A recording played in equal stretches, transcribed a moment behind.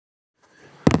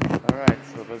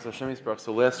So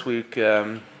last week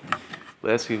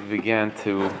we began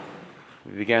to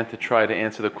try to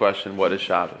answer the question: what is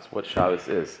Shabbos? What Shabbos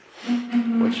is?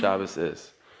 What Shabbos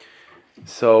is?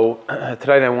 So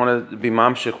tonight I want to be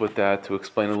mamshich with that to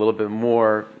explain a little bit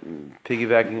more,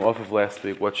 piggybacking off of last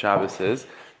week, what Shabbos is,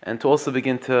 and to also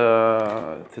begin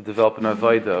to develop an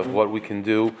avodah of what we can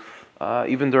do,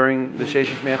 even during the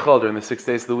Sheish Me'achal, during the 6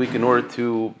 days of the week, in order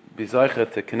to be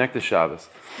zaycha to connect to Shabbos.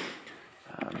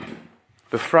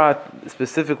 Befrat,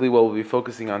 specifically what we'll be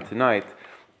focusing on tonight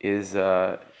is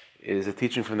a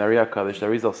teaching from the Ari HaKadosh. The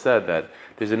Arizal said that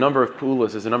there's a number of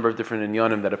pulas, there's a number of different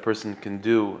inyanim that a person can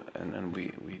do, and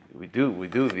we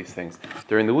do these things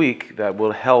during the week that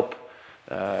will help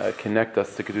connect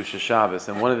us to Kedusha Shabbos.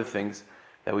 And one of the things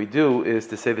that we do is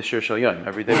to say the Shir Shal Yom.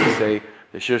 Every day we say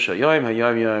the Shir Shal Yom,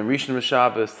 Hayom Yom Rishon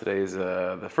Shabbos. Today is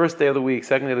the first day of the week,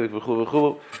 second day of the week, v'chulu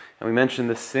v'chulu. And we mentioned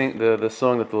the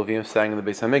song that the Levim sang in the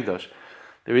Beis HaMikdash.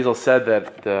 The Arizal said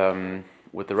that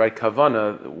with the right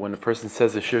kavana, when a person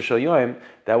says the Shir Shal Yom,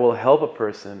 that will help a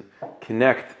person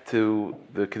connect to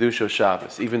the Kedusha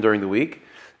Shabbos, even during the week.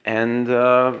 And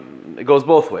it goes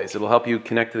both ways. It'll help you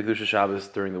connect to the Kedusha Shabbos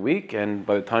during the week, and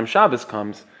by the time Shabbos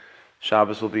comes,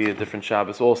 Shabbos will be a different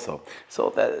Shabbos also.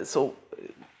 So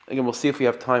again, we'll see if we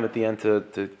have time at the end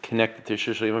to connect it to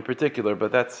Shir Shal Yom in particular,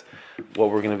 but that's what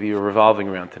we're going to be revolving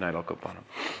around tonight, Al Kapanim.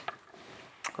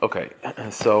 Okay,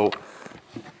 so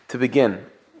to begin,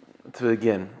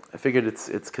 I figured it's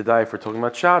kedai if we're talking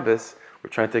about Shabbos. We're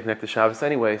trying to connect to Shabbos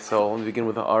anyway, so let me begin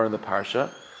with the R in the Parsha,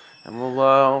 and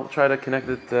we'll try to connect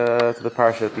it to the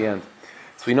Parsha at the end.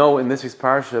 So we know in this week's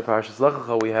Parsha, Parshas Lech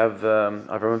Lecha, we have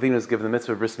Avraham Avinu is given the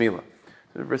mitzvah of Bris Milah.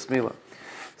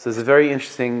 So there's a very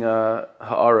interesting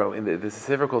ha'ara in this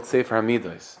sefer called Sefer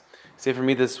Hamidos. Sefer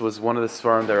Hamidos was one of the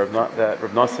svarim that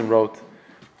Rav Nosson wrote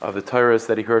of the Torahs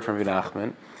that he heard from Rabbi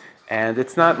Nachman. And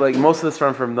it's not like most of the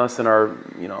svarim from Nosson are,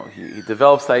 he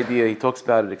develops the idea, he talks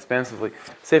about it expansively.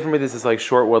 Sefer Hamidos is like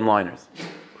short one-liners,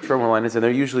 and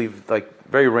they're usually like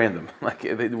very random,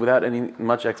 without any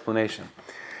much explanation.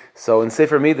 So in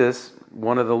Sefer Hamidos,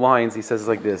 one of the lines he says is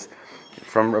like this,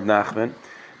 from Rav Nachman,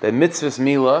 that mitzvahs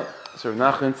milah. So Rav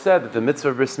Nachman said that the mitzvah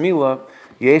of bris milah,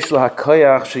 yesh la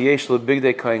hakayach sheyesh la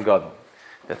bigdei kain gadol.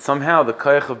 That somehow the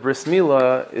kayach of bris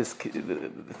milah is,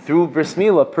 through bris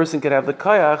milah, a person could have the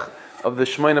kayach of the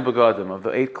shmeina begadim, of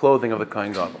the 8 clothing of the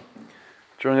kain gadol.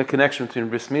 Drawing a connection between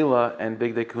bris milah and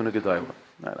bigdei kuna gedayla.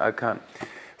 I can't.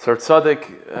 So Rav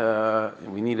Tzaddik,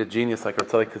 we need a genius like Rav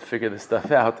Tzaddik to figure this stuff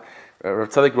out. Rav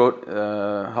Tzaddik wrote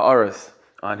ha'aras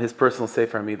on his personal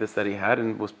Sefer Hamidos that he had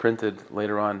and was printed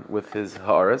later on with his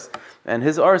ha'aras. And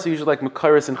his ha'aras are usually like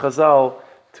Mekayros and Chazal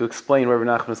to explain where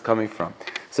Rav Nachman is coming from.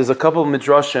 So there's a couple of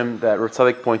midrashim that Rav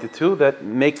Tzaddik pointed to that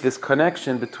make this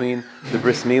connection between the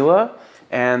Bris Milah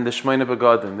and the Shmeina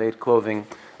Begadim, the 8 clothing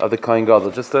of the Kohen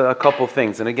Gadol. Just a couple of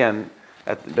things. And again,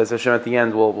 Bez Hashem at the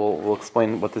end, we'll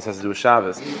explain what this has to do with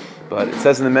Shabbos. But it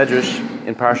says in the Medrash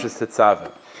in Parshas Tetzaveh,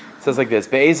 it says like this: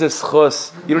 Be'ezes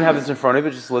chus. You don't have this in front of you,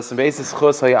 but just listen. Be'ezes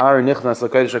chus hayar nichnas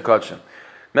l'kodesh hakadshim.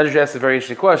 Medrash asks a very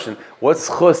interesting question: what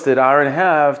chus did Aaron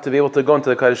have to be able to go into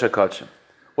the kodesh hakadshim?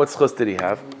 What chus did he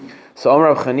have? So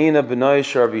Amar Rav Chanina b'nai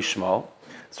Rabbi Shmuel.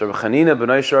 So Rav Chanina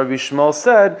b'nai Rabbi Shmuel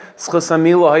said, "Schus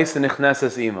hamila ha'isa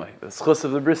nichneses imay." The schus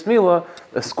of the bris milah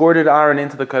escorted Aaron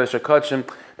into the kodesh hakadshim.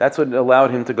 That's what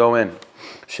allowed him to go in.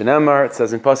 Shenemar, it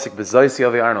says in pasuk b'zaysi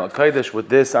avi Aaron al kodesh. With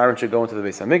this, Aaron should go into the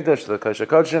Beis Hamikdash, to the kodesh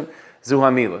hakadshim. Zu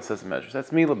hamila, says the Medrash.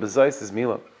 That's milah. B'zayis is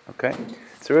milah. Okay.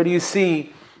 So already you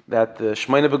see that the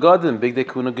shmeina begadim, bigdei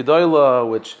kuna gedoyla,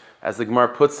 which, as the Gemara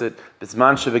puts it,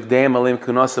 bisman shebigdeim alim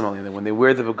kunasim alim. That when they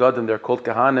wear the begadim, they're called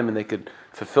kahanim, and they could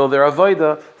fulfill their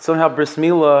avodah. Somehow bris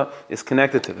milah is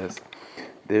connected to this.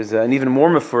 There's an even more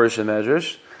mefurish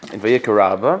Medrash in Vayikra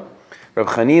Rabbah. Rav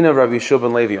Chanina, Rav Yeshua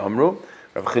ben Levi Amru.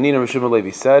 Rav Chanina, Rav Yeshua ben Levi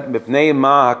said, "Mipnei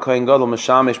ma haKohen Gadol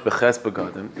mishamish beches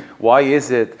begadim." Why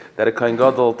is it that a Kohen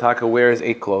Gadol taka wears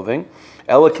 8 clothing?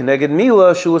 Ela keneged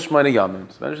milah shul shmona yamim.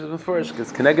 So Medrash is mefurish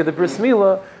because keneged the bris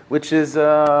milah, which is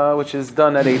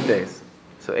done at 8 days.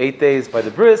 So 8 days by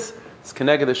the bris is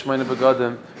keneged the shmona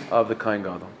begadim of the Kohen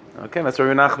Gadol. Okay, that's what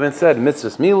Rav Nachman said.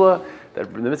 Mitzvahs milah,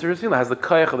 that the mitzvah of milah has the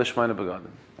kayach of the shmona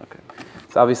begadim. Okay,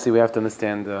 so obviously we have to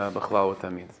understand b'chalal what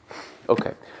that means.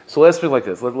 Okay, so let's be like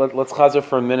this. Let's chazer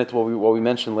for a minute what we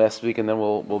mentioned last week, and then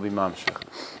we'll be mamshech.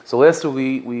 So last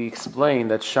week we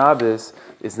explained that Shabbos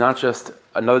is not just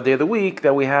another day of the week,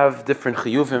 that we have different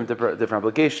chiyuvim, different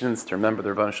obligations to remember the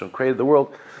Rebbeinu Shalom created the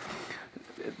world.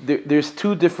 There's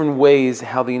 2 different ways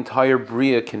how the entire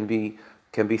bria can be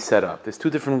set up. There's 2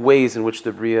 different ways in which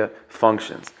the bria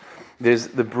functions. There's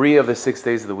the bria of the 6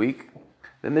 days of the week,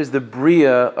 Then there's the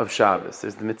Bria of Shabbos.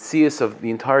 There's the Metzias of the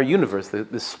entire universe,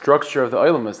 the structure of the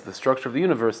Olamus, the structure of the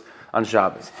universe on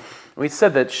Shabbos. And we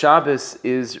said that Shabbos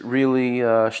is really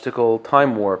a shtickle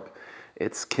time warp.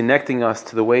 It's connecting us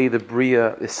to the way the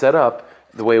Bria is set up,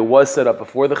 the way it was set up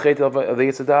before the Chet of the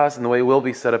Yetzer Das, and the way it will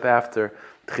be set up after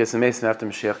the Chesed Mesim, after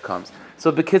Mashiach comes.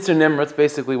 So B'Kitzur Nimrutz,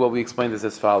 basically what we explained is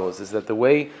as follows, is that the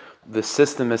way the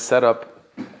system is set up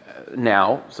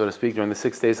now, so to speak, during the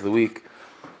 6 days of the week,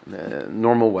 the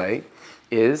normal way,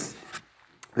 is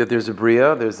that there's a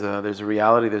Bria, there's a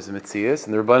reality, there's a Metzias,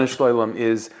 and the Rebbeinu Shloim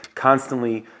is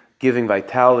constantly giving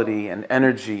vitality and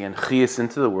energy and chiyus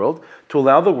into the world to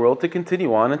allow the world to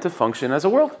continue on and to function as a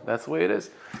world. That's the way it is.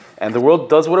 And the world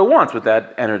does what it wants with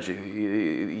that energy.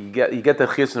 You get the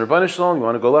chiyus in the Rebbeinu Shloim, you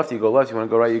want to go left, you go left, you want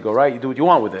to go right, you go right, you do what you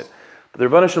want with it. But the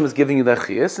Rebbeinu Shloim is giving you that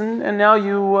chiyus, and now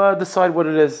you decide what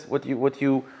it is, what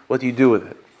you do with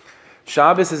it.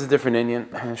 Shabbos is a different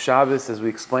Inyan. Shabbos, as we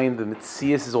explained, the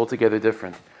Metzias is altogether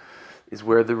different. Is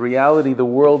where the reality, the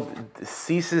world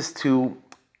ceases to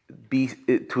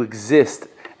exist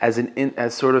as an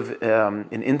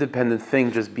independent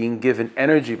thing, just being given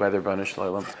energy by the Rebbeinu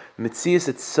Shloim. Metzias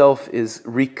itself is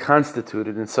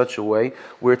reconstituted in such a way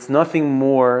where it's nothing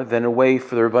more than a way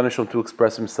for the Rebbeinu Shloim to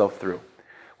express himself through.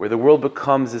 Where the world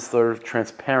becomes this sort of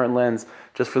transparent lens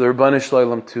just for the Rebbeinu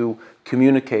Shloim to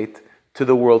communicate to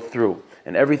the world through.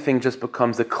 And everything just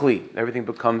becomes a kli. Everything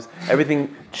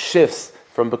shifts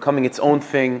from becoming its own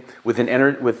thing with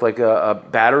like a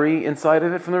battery inside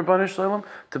of it from the Rebbeinu Shloim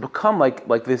to become like a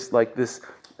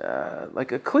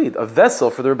kli, a vessel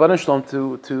for the Rebbeinu Shloim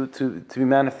to be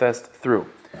manifest through.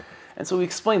 And so we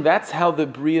explained that's how the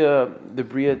Bria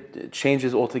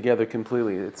changes altogether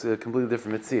completely. It's a completely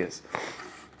different Metzias.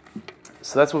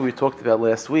 So that's what we talked about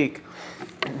last week.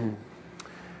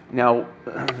 Now,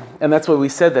 and that's why we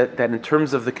said that in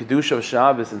terms of the Kedusha of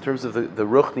Shabbos, in terms of the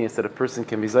Ruchnius that a person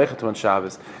can be Zeicha to on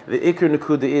Shabbos, the Ikr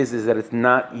Nekuda is that it's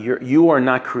not, you are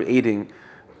not creating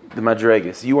the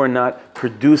Madregas. You are not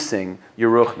producing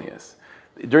your Ruchnius.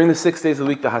 During the 6 days of the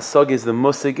week, the Hasag is, the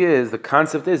Musig is, the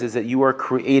concept is that you are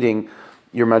creating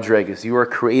your Madregas. You are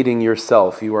creating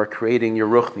yourself. You are creating your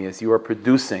Ruchnius. You are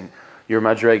producing your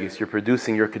madregis, you're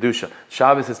producing your kedusha.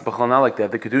 Shabbos is b'chalana like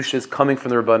that. The kedusha is coming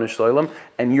from the Rebbeinu Shloim,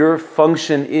 and your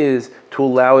function is to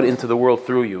allow it into the world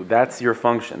through you. That's your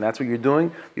function. That's what you're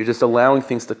doing. You're just allowing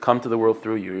things to come to the world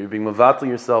through you. You're being mevatel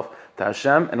yourself to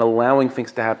Hashem and allowing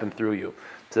things to happen through you.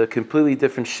 It's a completely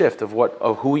different shift of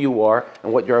who you are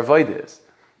and what your avodah is.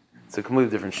 It's a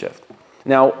completely different shift.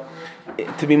 Now,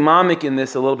 to be mamik in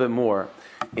this a little bit more,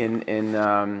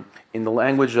 in the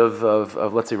language of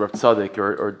let's say Rav Tzadok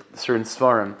or certain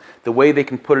Svarim, the way they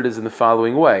can put it is in the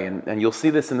following way, and you'll see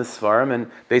this in the Svarim, and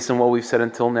based on what we've said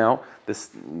until now,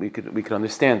 this we could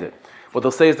understand it. What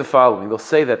they'll say is the following: they'll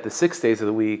say that the 6 days of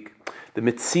the week, the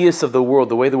Metzias of the world,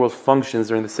 the way the world functions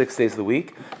during the 6 days of the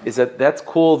week, is that's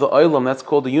called the Olam, that's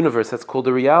called the universe, that's called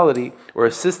the reality or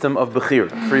a system of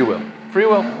Bechira, free will. Free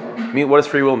will. What does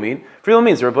free will mean? Free will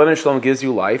means the Rebbeinu Shloim gives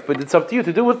you life, but it's up to you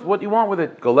to do with what you want with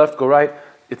it. Go left, go right.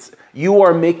 You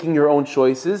are making your own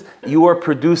choices. You are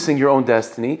producing your own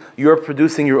destiny. You are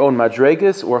producing your own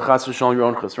madregas or chas v'shalom, your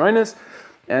own chesroinus,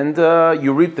 and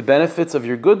you reap the benefits of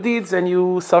your good deeds and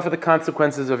you suffer the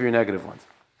consequences of your negative ones.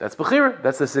 That's Bechira.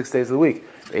 That's the 6 days of the week.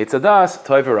 Eitz Adas,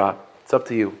 Toivera. It's up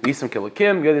to you. Yisem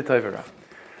Kilakim, Yedi Toivera.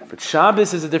 But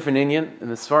Shabbos is a different Inyan. In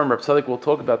the Svarim, Rav Tzadok will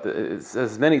talk about this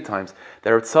as many times,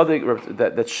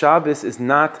 that Shabbos is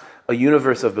not a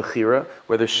universe of Bechira,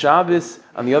 where the Shabbos,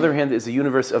 on the other hand, is a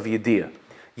universe of Yediyah.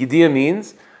 Yediyah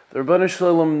means the Rebbeinu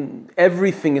Shloim,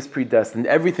 everything is predestined,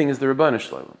 everything is the Rebbeinu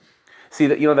Shloim. See,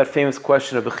 that famous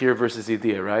question of Bechira versus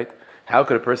Yediyah, right? How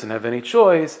could a person have any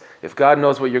choice if God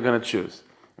knows what you're going to choose,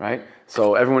 right?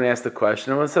 So everyone asks the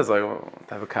question, everyone says, what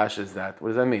type of kasha is that? What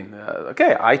does that mean?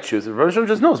 Okay, I choose. The Rebbeinu Shloim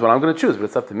just knows what I'm going to choose, but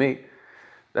it's up to me.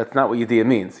 That's not what Yediyah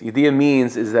means. Yediyah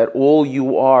means is that all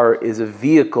you are is a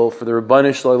vehicle for the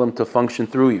Rebbeinu Shloim to function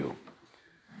through you.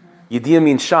 Yediyah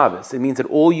means Shabbos. It means that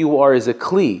all you are is a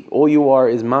kli. All you are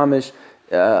is mamish,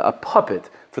 a puppet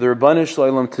for the Rebbeinu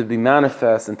Shloim to be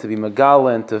manifest and to be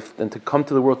megala and to come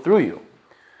to the world through you.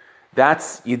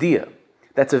 That's Yediyah.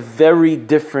 That's a very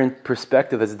different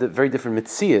perspective. That's a very different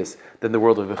mitzias than the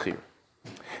world of Bechir.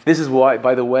 This is why,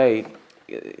 by the way,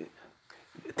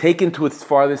 taken to its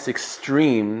farthest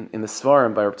extreme in the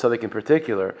Svarim, by Rav Tzadok in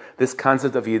particular, this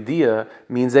concept of Yediyah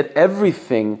means that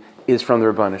everything is from the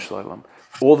Rebbeinu Shloim.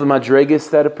 All the madregas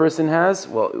that a person has,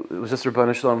 well, it was just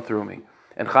Rebbeinu Shloim through me.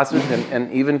 And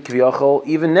and even Kviyachol,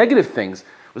 even negative things,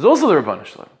 was also the Rebbeinu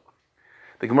Shloim.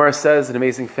 The Gemara says an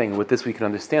amazing thing. With this we can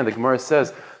understand. The Gemara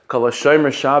says, Kol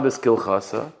HaShomer Shabbos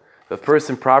Kilchasa, the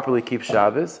person properly keeps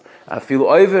Shabbos,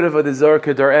 even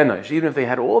if they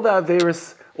had all the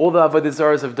Averis, all the Avodah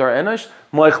Zaras of Dar Enosh,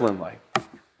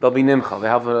 they'll be nimchal, they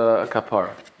have a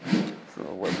kapara. So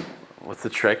what's the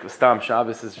trick? Stam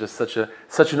Shabbos is just such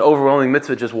an overwhelming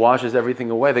mitzvah, just washes everything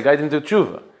away. The guy didn't do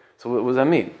tshuva. So what does that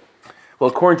mean? Well,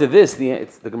 according to this,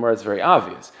 the Gemara is very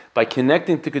obvious. By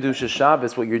connecting to Kedusha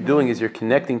Shabbos, what you're doing is you're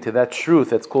connecting to that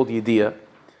truth that's called Yediyah,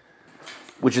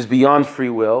 which is beyond free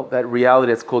will, that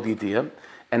reality that's called Yediyah.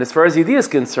 And as far as Yediyah is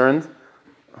concerned,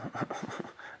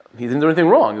 he didn't do anything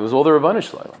wrong. It was all the Rabbanu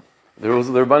Shalom. There was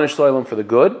the Rabbanu Shalom for the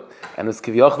good, and it's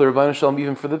Kiviyach the Rabbanu Shalom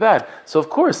even for the bad. So of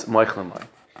course, Moichlin.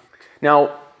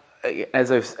 Now,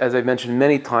 as I've mentioned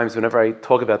many times whenever I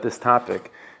talk about this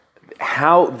topic,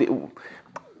 how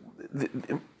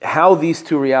these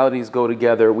two realities go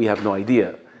together, we have no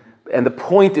idea. And the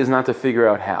point is not to figure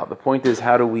out how. The point is,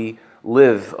 how do we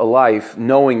live a life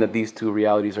knowing that these two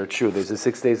realities are true? There's the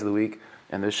 6 days of the week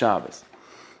and there's Shabbos.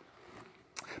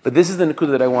 But this is the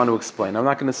Nakuda that I want to explain. I'm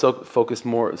not going to focus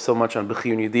so much on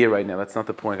Bechir and Yediyah right now. That's not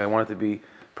the point. I want it to be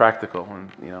practical,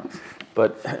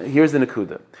 But here's the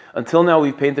Nakuda. Until now,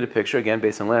 we've painted a picture, again,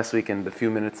 based on last week and the few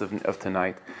minutes of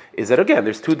tonight, is that, again,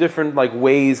 there's two different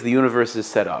ways the universe is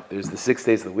set up. There's the 6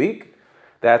 days of the week.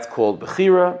 That's called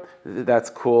Bechira. That's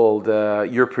called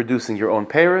you're producing your own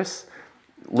Paris,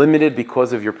 limited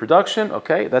because of your production.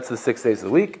 Okay, that's the 6 days of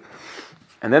the week.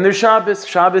 And then there's Shabbos.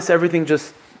 Shabbos, everything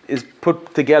just is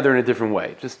put together in a different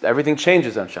way. Just everything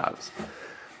changes on Shabbos.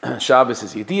 Shabbos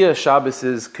is Yediyah, Shabbos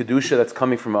is Kedusha that's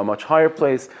coming from a much higher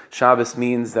place. Shabbos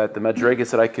means that the madrigas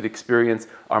that I could experience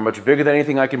are much bigger than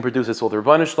anything I can produce. It's all the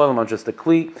Rabbanu Shalom. I'm just a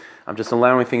Kli. I'm just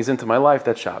allowing things into my life.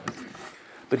 That's Shabbos.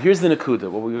 But here's the Nakuda.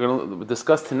 What we're going to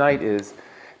discuss tonight is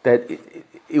that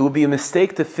it would be a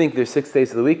mistake to think there's 6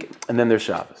 days of the week and then there's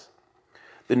Shabbos.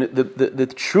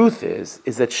 The truth is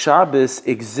that Shabbos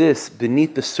exists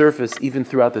beneath the surface even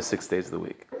throughout the 6 days of the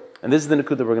week. And this is the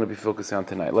Nakuda we're going to be focusing on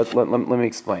tonight. Let me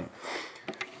explain.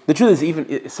 The truth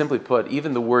is, simply put,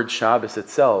 even the word Shabbos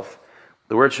itself,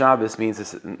 the word Shabbos means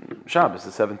Shabbos,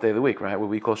 the 7th day of the week, right? What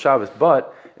we call Shabbos.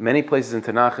 But in many places in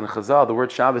Tanakh and Chazal, the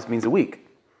word Shabbos means a week,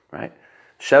 right?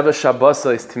 Sheva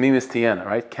Shabbasa is Tamimis Tiena,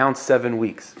 right? Count 7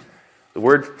 weeks. The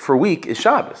word for week is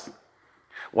Shabbos.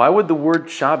 Why would the word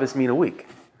Shabbos mean a week?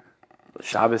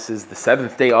 Shabbos is the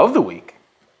 7th day of the week.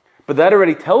 But that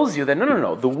already tells you that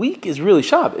no. The week is really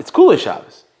Shabbos. It's Kulei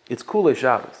Shabbos. It's Kulei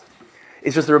Shabbos.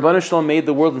 It's just the Rabbanu Shalom made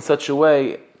the world in such a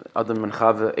way, Adam and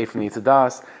Chava, Eifni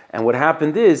Yitzadas, and what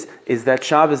happened is that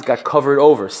Shabbos got covered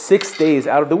over. 6 days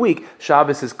out of the week,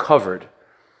 Shabbos is covered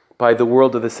by the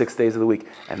world of the 6 days of the week.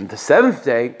 And the 7th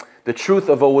day, the truth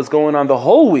of what was going on the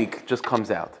whole week just comes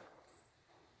out.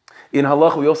 In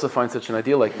Halach, we also find such an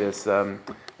idea like this.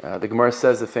 The Gemara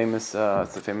says it's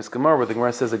a famous Gemara where the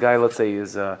Gemara says a guy, let's say,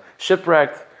 is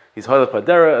shipwrecked. He's halach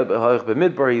padera, halach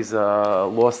b'midbar. He's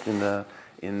lost in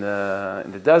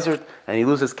the desert, and he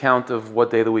loses count of what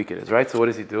day of the week it is. Right. So what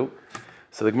does he do?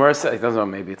 So the Gemara says, he doesn't know.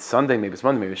 Maybe it's Sunday, maybe it's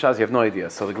Monday, maybe it's Shabbos. You have no idea.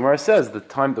 So the Gemara says the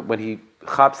time that when he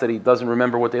chaps that he doesn't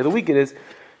remember what day of the week it is,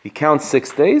 he counts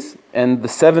 6 days, and the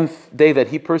 7th day that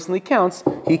he personally counts,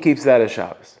 he keeps that as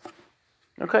Shabbos.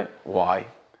 Okay, why?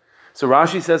 So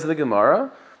Rashi says to the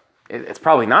Gemara, it's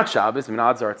probably not Shabbos. I mean,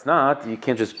 odds are it's not. You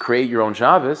can't just create your own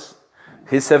Shabbos.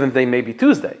 His 7th day may be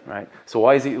Tuesday, right? So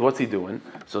what's he doing?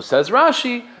 So says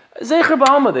Rashi, Zecher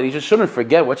Ba'alma, that he just shouldn't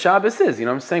forget what Shabbos is. You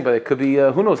know what I'm saying? But it could be,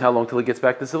 who knows how long till he gets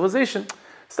back to civilization.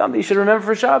 Something you should remember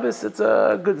for Shabbos. It's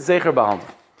a good Zecher Ba'alma.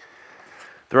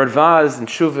 The Radvaz and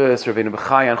Shuvas, Rabbeinu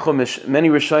Bechai, and Chumash, many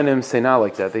Rishonim say not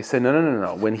like that. They say,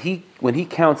 no. When he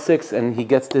counts 6 and he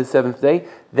gets to his 7th day,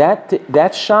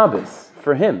 that's Shabbos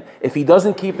for him. If he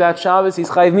doesn't keep that Shabbos, he's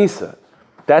Chayiv Misa.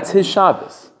 That's his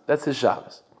Shabbos.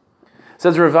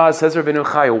 Says Ravaz, says Rabbeinu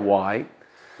Bechai, why?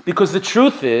 Because the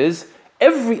truth is,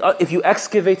 if you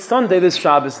excavate Sunday, there's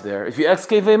Shabbos there. If you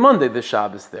excavate Monday, there's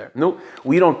Shabbos there. No,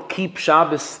 we don't keep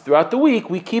Shabbos throughout the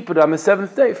week. We keep it on the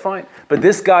 7th day, fine. But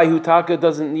this guy who Taka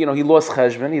doesn't, he lost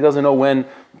Cheshvan. He doesn't know when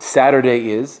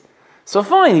Saturday is. So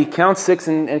fine, he counts 6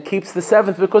 and keeps the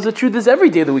 7th because the truth is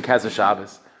every day of the week has a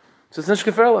Shabbos. So it's nicht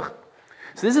gefährlich.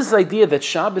 So this is this idea that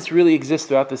Shabbos really exists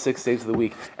throughout the 6 days of the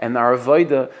week, and our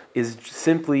avodah is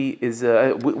simply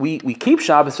we keep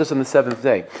Shabbos just on the 7th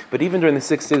day, but even during the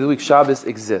 6 days of the week, Shabbos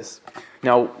exists.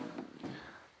 Now,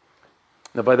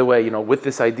 by the way, with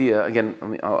this idea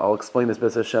again, I'll explain this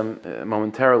B'ez Hashem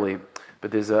momentarily. But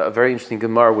there's a very interesting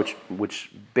Gemara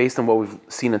which, based on what we've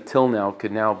seen until now,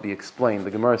 could now be explained.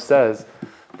 The Gemara says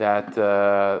that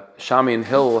Shammai and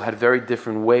Hillel had very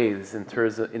different ways in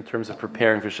terms of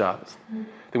preparing for Shabbos.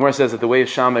 The Gemara says that the way of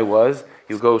Shammai was,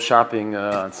 He would go shopping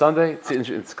on Sunday.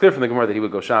 It's clear from the Gemara that he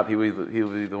would go shop. He would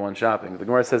be the one shopping. The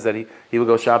Gemara says that he would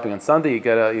go shopping on Sunday.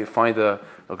 You find a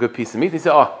good piece of meat. And he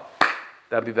said, "Oh,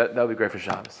 that would be great for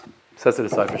Shabbos." Sets it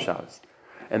aside for Shabbos.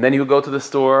 And then he would go to the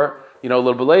store, a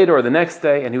little bit later or the next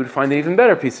day, and he would find an even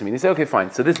better piece of meat. He said, "Okay,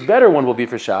 fine. So this better one will be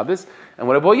for Shabbos, and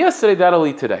what I bought yesterday, that'll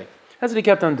eat today." That's what he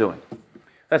kept on doing.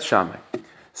 That's Shammai.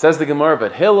 Says the Gemara,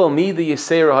 but Hillel Mida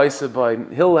Yisera Haisa by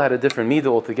Hillel had a different Mida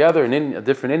altogether, a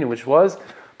different Indian, which was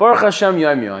Baruch Hashem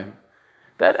Yom Yom.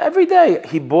 That every day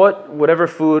he bought whatever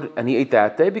food and he ate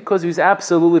that day because he was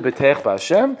absolutely B'teich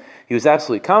B'Hashem. He was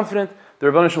absolutely confident. The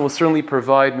Rebbeinu Shalom will certainly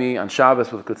provide me on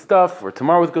Shabbos with good stuff or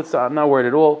tomorrow with good stuff. I'm not worried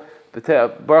at all.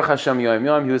 Baruch Hashem Yom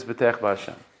Yom. He was B'teich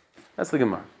B'Hashem. That's the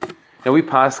Gemara. Now we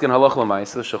pass in Halach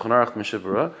L'Maisa Shulchan Aruch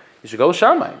Mishabura. You should go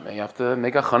Shammai. You have to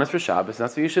make a chanas for Shabbos.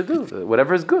 That's what you should do.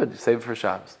 Whatever is good, save it for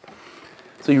Shabbos.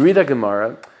 So you read that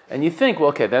Gemara, and you think, well,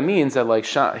 okay, that means that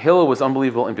Hillel was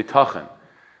unbelievable in B'tachan.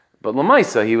 But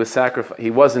L'maisa, he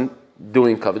wasn't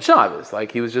doing Kavod Shabbos.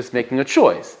 Like, he was just making a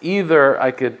choice. Either I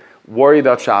could worry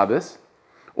about Shabbos,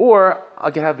 or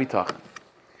I could have B'tachan.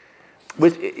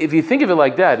 Which, if you think of it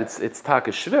like that, it's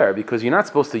taka shver, because you're not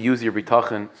supposed to use your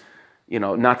B'tachan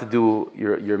not to do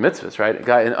your mitzvahs, right? A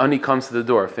guy, an ani comes to the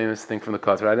door, famous thing from the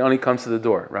Kaz, right? An ani comes to the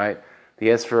door, right? He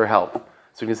asks for help.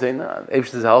 So you can say, no,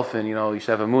 Eish is helping, you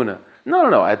should have Amunah.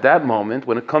 No. At that moment,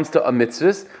 when it comes to a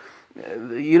mitzvahs,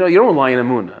 you don't rely on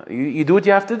Amunah. You do what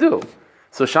you have to do.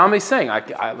 So Shammai is saying,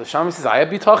 Shammai says, I have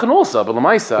B'tachan also, but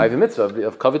L'maisa, I have a mitzvah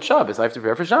of Kavod Shabbos. I have to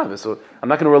prepare for Shabbos. So I'm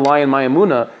not going to rely on my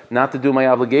Amunah not to do my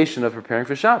obligation of preparing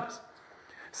for Shabbos.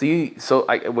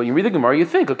 When you read the Gemara, you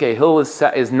think, okay, Hillel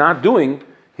is not doing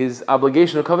his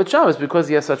obligation of Kavod Shabbos because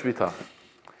he has such B'tachan.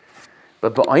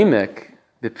 But B'aimek,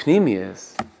 the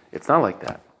Pnimius, it's not like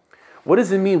that. What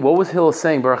does it mean? What was Hillel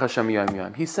saying, Baruch Hashem Yom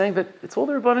Yom? He's saying that it's all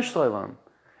the Rebbeinu Shalom.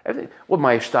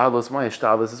 My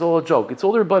Ishtadlos, it's all a joke. It's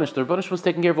all the Rebbeinu. The Rebbeinu was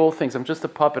taking care of all things. I'm just a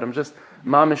puppet. I'm just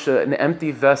mamish, an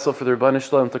empty vessel for the Rebbeinu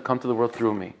Shalom to come to the world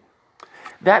through me.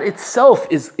 That itself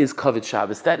is Kavod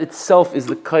Shabbos. That itself is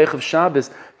the Koyach of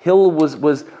Shabbos. Hillel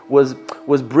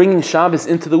was bringing Shabbos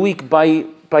into the week by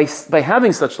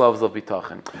having such levels of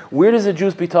B'tachan. Where does a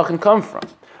Jew's B'tachan come from?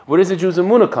 Where does a Jew's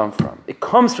Emunah come from? It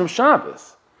comes from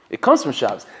Shabbos. In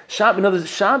other words,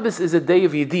 Shabbos is a day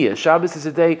of Yediyah. Shabbos is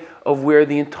a day of where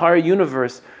the entire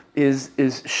universe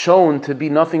is shown to be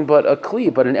nothing but a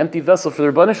kli, but an empty vessel for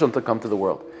the Rebbeinu Shalom to come to the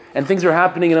world. And things are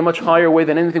happening in a much higher way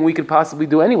than anything we could possibly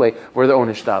do anyway, where their own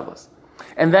Ishtadlos.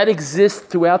 And that exists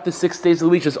throughout the 6 days of the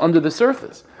week, just under the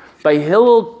surface. By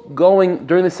Hillel going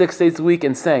during the 6 days of the week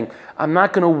and saying, I'm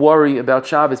not going to worry about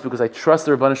Shabbos because I trust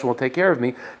the Rebbeinu Shalom will take care of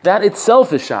me, that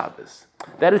itself is Shabbos.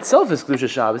 That itself is Kedusha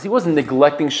Shabbos. He wasn't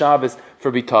neglecting Shabbos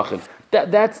for B'tachan.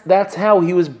 That's how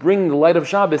he was bringing the light of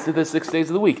Shabbos into the 6 days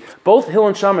of the week. Both Hillel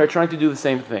and Shammai are trying to do the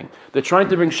same thing. They're trying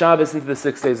to bring Shabbos into the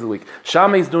 6 days of the week.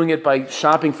 Shammai is doing it by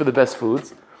shopping for the best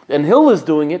foods, and Hillel is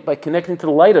doing it by connecting to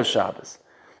the light of Shabbos,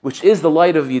 which is the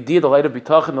light of Yediyah, the light of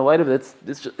B'tachan, the light of it's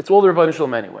all the Rebbeinu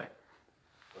Shalom anyway.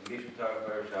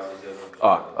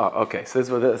 Okay. So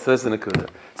this is the Nakuda.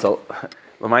 So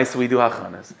L'maisa we do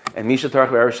hachanas, and Misha Tarach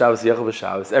B'Erev Shabbos Yechel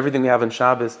B'Shabbos. Everything we have on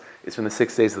Shabbos is from the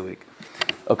 6 days of the week.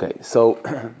 Okay, so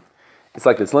it's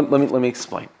like this. Let me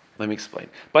explain.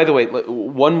 By the way,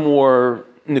 one more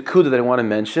Nakuda that I want to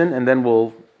mention, and then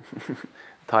we'll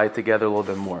tie it together a little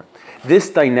bit more. This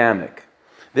dynamic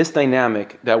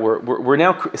that we're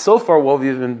now so far what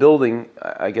we've been building,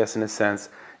 I guess in a sense,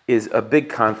 is a big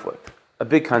conflict, a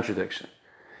big contradiction.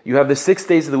 You have the 6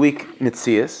 days of the week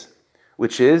Mitzias,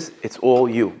 which is, it's all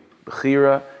you.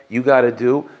 Bechira, you got to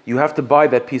do. You have to buy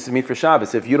that piece of meat for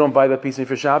Shabbos. If you don't buy that piece of meat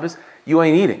for Shabbos, you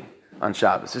ain't eating on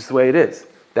Shabbos. Just the way it is.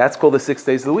 That's called the 6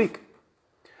 days of the week.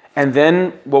 And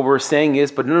then what we're saying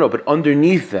is, but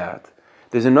underneath that,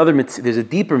 there's a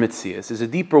deeper mitzias, there's a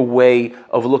deeper way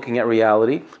of looking at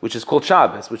reality, which is called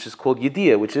Shabbos, which is called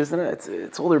Yediyah, which is,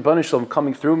 it's all the Rebbeinu Shalom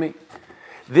coming through me.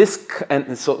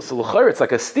 So l'chayr, it's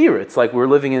like a steer. It's like we're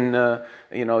living in,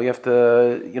 you have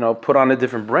to, put on a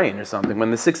different brain or something.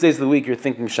 When the 6 days of the week you're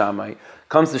thinking Shammai,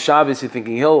 comes to Shabbos you're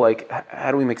thinking Hill. Like,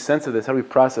 how do we make sense of this? How do we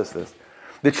process this?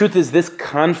 The truth is, this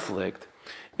conflict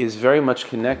is very much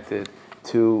connected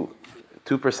to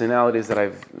two personalities that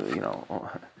I've,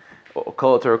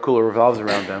 Kol Torah Kula revolves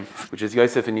around them, which is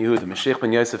Yosef and Yehuda, Mashiach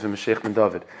ben Yosef and Mashiach ben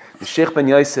David. Mashiach ben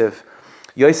Yosef,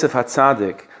 Yosef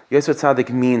HaTzadik. Yosef HaTzadik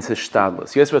means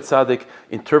Hishtadlos. Yosef HaTzadik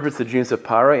interprets the dreams of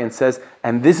Parai and says,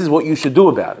 and this is what you should do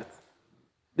about it.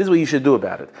 This is what you should do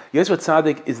about it. Yosef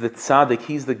HaTzadik is the Tzadik,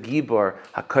 he's the Gibar,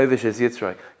 HaKovish es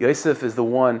Yitzray. Yosef is the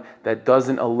one that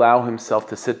doesn't allow himself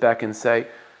to sit back and say,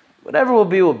 whatever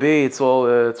will be. It's all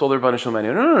the Rebbeinu Shalom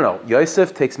anyway. No.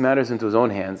 Yosef takes matters into his own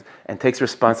hands and takes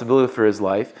responsibility for his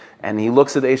life, and he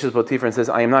looks at the Eshes Potiphar and says,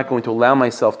 I am not going to allow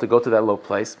myself to go to that low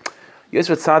place.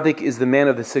 Yosef Tzaddik is the man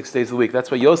of the 6 days of the week. That's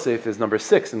why Yosef is number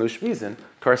 6 in the Ushpizin,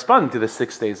 corresponding to the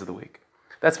 6 days of the week.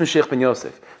 That's Mashiach ben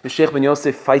Yosef. Mashiach ben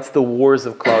Yosef fights the wars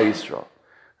of Klal Yisrael.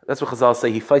 That's what Chazal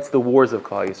say. He fights the wars of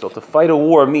Klal Yisrael. To fight a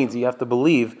war means you have to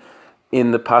believe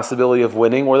in the possibility of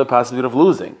winning or the possibility of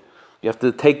losing. You have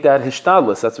to take that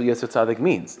hishtadlus. That's what Yosef Tzaddik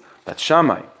means. That's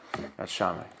Shammai.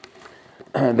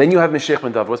 Then you have Mashiach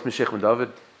ben David. What's Mashiach ben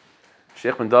David?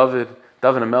 Mashiach ben David,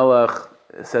 David HaMelech,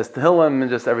 says Tehillim and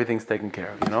just everything's taken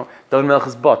care of, David Melech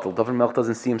is bottled. David Melech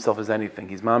doesn't see himself as anything.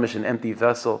 He's mamish, an empty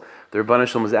vessel. The Rebbeinu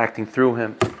Shalom is acting through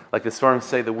him. Like the Svarim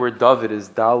say, the word David is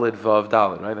Dalid Vav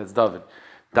Dalid, right? That's David.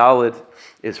 Dalid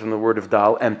is from the word of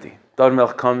Dal, empty. David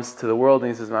Melech comes to the world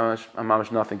and he says, I'm mamish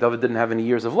nothing. David didn't have any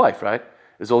years of life, right?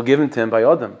 It was all given to him by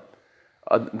Adam.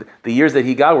 The years that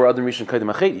he got were Adam Rishon Kedem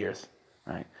Achet years,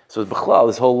 right? So B'chlal,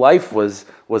 his whole life was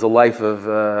a life of,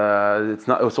 it's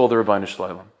all the Rebbeinu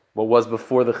Shalom. What was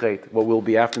before the Chet, what will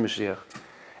be after Mashiach.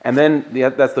 And then,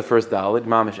 that's the first Dalit,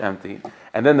 mamish empty.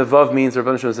 And then the Vav means,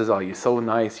 Rebbeinu Shalom says, you're so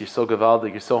nice, you're so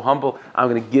gavaldik, you're so humble, I'm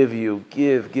going to give you,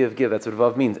 give. That's what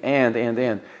Vav means, and.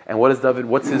 And what is David,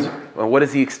 what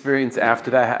does he experience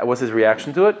after that? What's his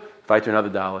reaction to it? Fight to another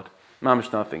Dalit.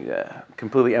 Mamish nothing,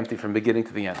 completely empty from beginning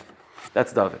to the end.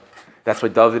 That's David. That's why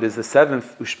David is the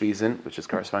 7th Ushpizin, which is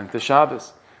corresponding to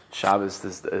Shabbos. Shabbos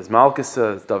is Malchus,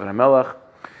 David HaMelech.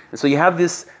 And so you have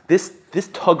this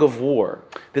tug of war,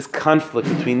 this conflict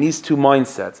between these two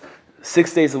mindsets.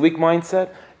 6 days a week mindset,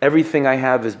 everything I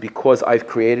have is because I've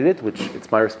created it, which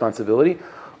it's my responsibility.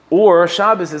 Or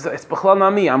Shabbos is, it's b'chlal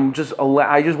nami, I just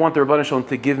want the Rebbeinu Shalom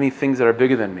to give me things that are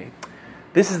bigger than me.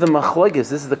 This is the machlokes,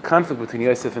 this is the conflict between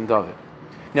Yosef and David.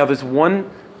 Now there's one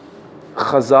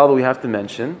chazal that we have to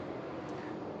mention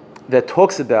that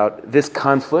talks about this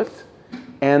conflict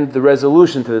and the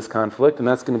resolution to this conflict, and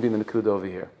that's going to be the Nakuda over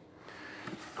here.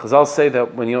 Chazal say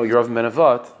that when Yerav ben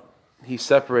Nevat, he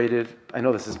separated. I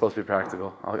know this is supposed to be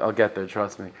practical. I'll get there.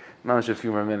 Trust me. Not a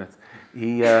few more minutes. When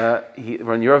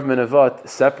Yerav ben Nevat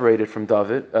separated from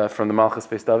David, from the Malchus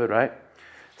based David, right?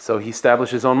 So he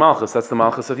established his own Malchus. That's the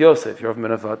Malchus of Yosef. Yerav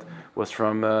ben Nevat was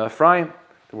from Ephraim,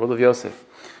 the world of Yosef.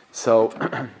 So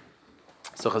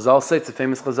Chazal say, it's a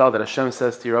famous Chazal that Hashem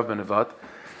says to Yerav ben Nevat,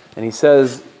 and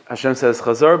Hashem says,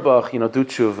 Chazar bach, do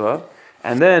tshuva,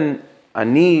 and then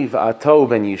Ani v'ato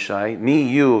ben Yishai, me,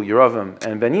 you, Yeravim,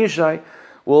 and ben Yishai,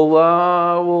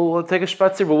 we'll take a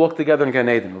shpatzir, we'll walk together in Gan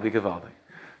Eden, we'll be gevaldik.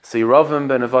 So Yeravim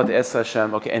ben Nevat es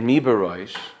Hashem, okay, and me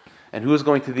beroish, and who's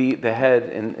going to be the head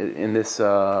in this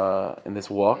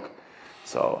walk?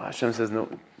 So Hashem says, no,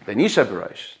 ben Yishai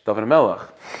beroish, David HaMelech.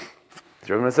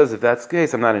 Yeravim says, if that's the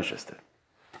case, I'm not interested.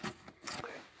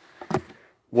 Okay.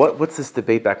 What's this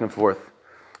debate back and forth?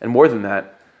 And more than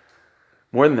that,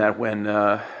 when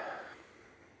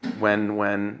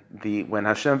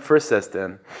Hashem first says to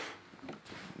him,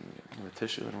 when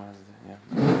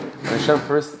Hashem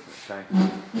first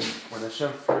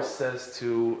says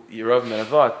to Yerav ben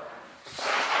Nevat,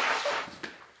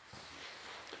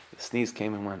 the sneeze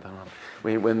came and went. I don't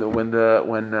know.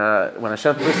 When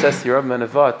Hashem first says to Yerav ben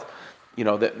Nevat,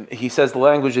 that he says the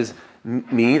language is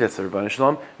me, that's the Rebbeinu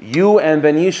Shalom, you and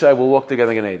Ben Yishai will walk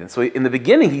together in Gan Eden. So in the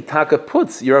beginning, he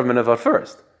puts Yerav ben Nevat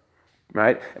first.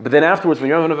 Right? But then afterwards,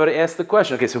 when Yerav ben Nevat asks the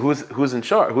question, okay, so who's in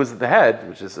charge? Who's the head?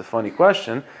 Which is a funny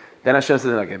question. Then Hashem says,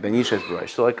 okay, Ben Yishai is Barash.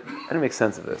 So I didn't make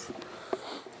sense of this.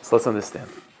 So let's understand.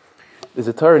 There's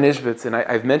a Torah in Ishbitz, and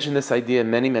I've mentioned this idea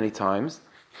many, many times,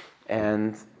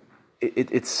 and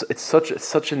it's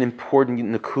such an important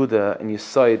nakuda and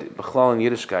Yesod b'chlal and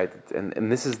Yiddishkeit,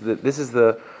 and this is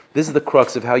the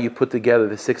crux of how you put together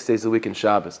the 6 days of the week in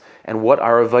Shabbos, and what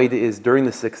our avodah is during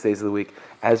the 6 days of the week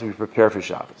as we prepare for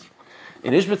Shabbos.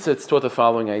 In Ishbitz, it's taught the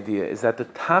following idea, is that the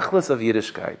tachlis of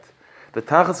Yiddishkeit,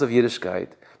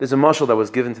 there's a mashal that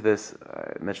was given to this,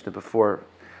 I mentioned it before.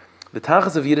 The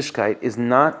tachlis of Yiddishkeit is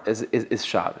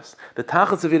Shabbos. The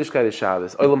tachlis of Yiddishkeit is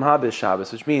Shabbos. Olam haba is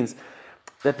Shabbos, which means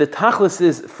that the tachlis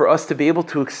is for us to be able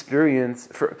to experience,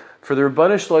 for the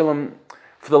Rebbeinu Shalom,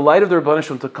 for the light of the Rebbeinu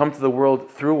Shalom to come to the world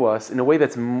through us in a way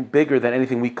that's bigger than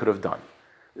anything we could have done.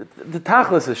 The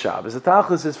tachlis is Shabbos. The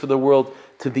tachlis is for the world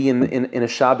to be in a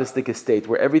Shabbostic state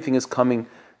where everything is coming,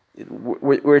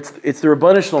 where it's the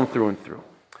Rebbeinu Shalom through and through.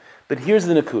 But here's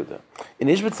the nakuda. In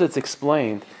Ishbitz, it's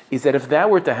explained is that if that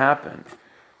were to happen,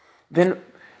 then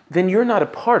you're not a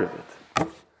part of it.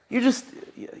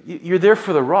 You're there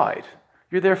for the ride.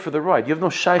 You're there for the ride. You have no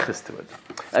shaykhs to it.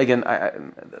 Again,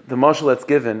 the mashal that's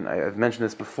given, I've mentioned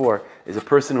this before, is a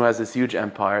person who has this huge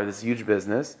empire, this huge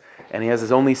business, and he has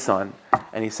his only son,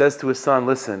 and he says to his son,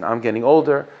 listen, I'm getting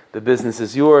older, the business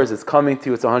is yours, it's coming to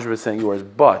you, it's 100% yours,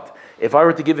 but if I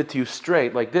were to give it to you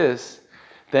straight, like this,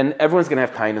 then everyone's going to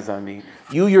have kindness on me.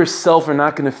 You yourself are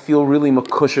not going to feel really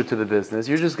makusher to the business.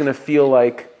 You're just going to feel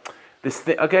like, this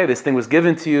thing was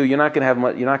given to you, you're not going to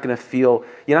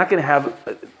have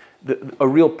a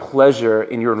real pleasure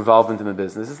in your involvement in the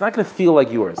business. It's not going to feel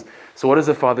like yours. So what does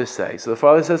the father say? So the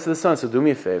father says to the son, so do me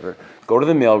a favor, go to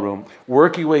the mailroom,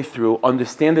 work your way through,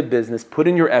 understand the business, put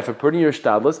in your effort, put in your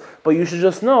shtadlus, but you should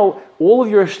just know all of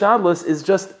your shtadlus is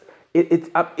just,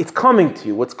 it's coming to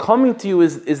you. What's coming to you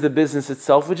is the business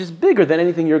itself, which is bigger than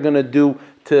anything you're going to do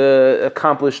to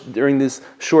accomplish during this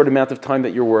short amount of time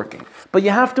that you're working. But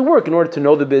you have to work in order to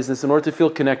know the business, in order to feel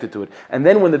connected to it. And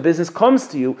then when the business comes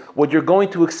to you, what you're going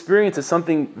to experience is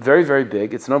something very, very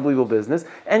big. It's an unbelievable business,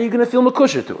 and you're going to feel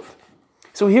makusher to it.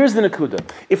 So here's the Nakuda.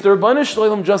 If the Rabbanu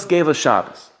Shalom just gave us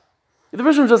Shabbos,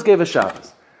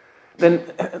 then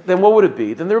what would it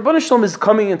be? Then the Rabbanu Shalom is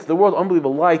coming into the world,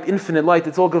 unbelievable light, infinite light,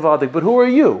 it's all Gavaldik. But who are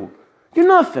you? You're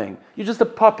nothing. You're just a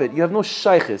puppet. You have no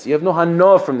shaykhis. You have no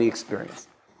hana from the experience.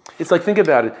 It's like, think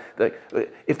about it. Like,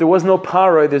 if there was no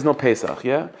Paroi, there's no Pesach,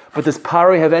 yeah? But does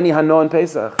Paroi have any hana in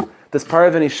Pesach? Does Paroi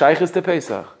have any shaykhis to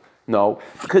Pesach? No.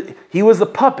 Because he was the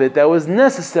puppet that was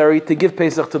necessary to give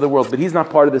Pesach to the world, but he's not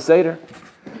part of the Seder.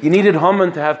 You needed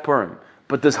Haman to have Purim.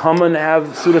 But does Haman have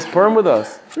Sudas Purim with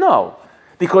us? No.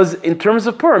 Because in terms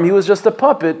of Purim, he was just a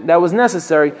puppet that was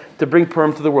necessary to bring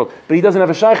Purim to the world. But he doesn't have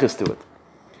a shaykhis to it.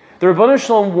 The Rabbanu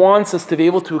Shalom wants us to be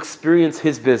able to experience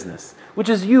his business, which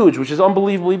is huge, which is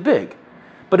unbelievably big.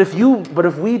 But if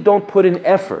we don't put in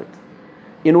effort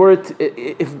in order to,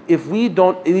 if the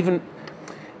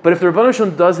Rabbanu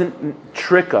Shalom doesn't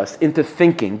trick us into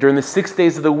thinking during the 6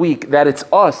 days of the week that it's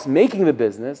us making the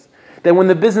business, then when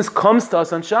the business comes to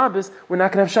us on Shabbos, we're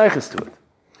not going to have shaykhis to it.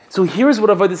 So here's what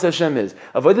Avodas Hashem is.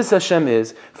 Avodas Hashem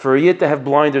is for a yid to have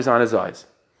blinders on his eyes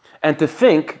and to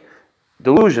think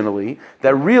delusionally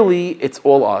that really it's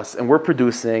all us and we're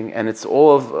producing and it's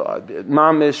all of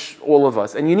mamish, all of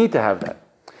us, and you need to have that.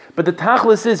 But the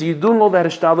tachlis is, you're doing all that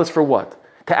hishtadlus for what?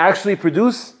 To actually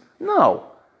produce? No.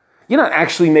 You're not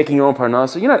actually making your own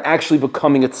parnasa. You're not actually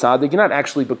becoming a tzaddik. You're not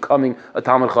actually becoming a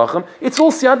Talmud Chacham. It's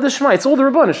all siyad d'shma. It's all the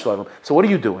Rabbanu Shalom. So what are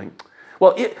you doing?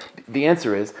 Well, the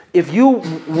answer is, if you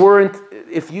weren't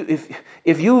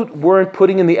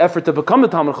putting in the effort to become a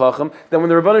Talmud Chacham, then when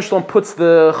the Rabbanu Shalom puts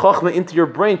the Chachma into your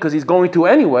brain because he's going to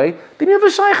anyway, then you have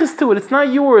a shaykhis to it. It's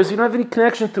not yours. You don't have any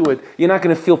connection to it. You're not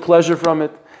going to feel pleasure from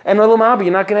it. And Olam Haba,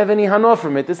 you're not going to have any hana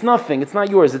from it. It's nothing. It's not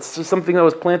yours. It's just something that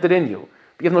was planted in you.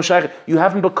 You have no shaykhis. You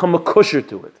haven't become a kusher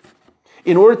to it.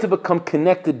 In order to become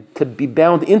connected, to be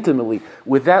bound intimately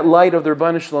with that light of the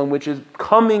Rabbanu Shalom, which is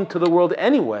coming to the world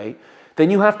anyway, then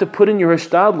you have to put in your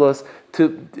hishtadlus to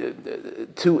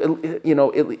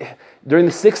during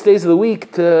the 6 days of the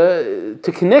week to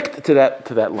connect to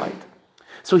that light.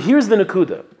 So here's the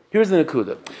Nakuda.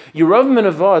 Yerav ben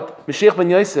Avat, Mashiach ben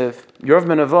Yosef, Yerav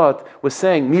ben Avat was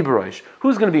saying, Mi Barosh,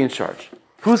 who's going to be in charge?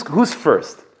 Who's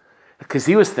first? Because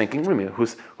he was thinking, wait a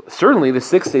minute, certainly the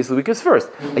 6 days of the week is first.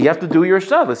 You have to do your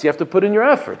hishtadlus. You have to put in your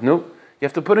effort. No, you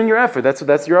have to put in your effort. That's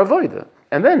your avodah.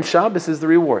 And then Shabbos is the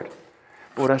reward.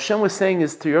 But what Hashem was saying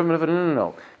is to Yerav ben Avat,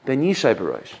 no. Ben Yishai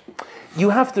Barosh. You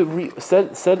have to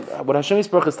what Hashem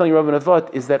Yisparach is telling Yerav ben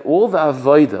Avat is that all the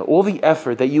avodah, all the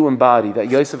effort that you embody, that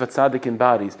Yosef HaTzadik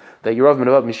embodies, that Yerav ben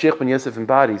Avat, Mashiach ben Yosef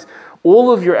embodies,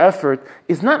 all of your effort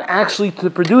is not actually to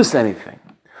produce anything.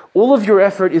 All of your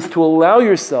effort is to allow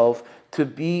yourself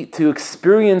to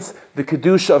experience the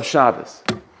Kedusha of Shabbos.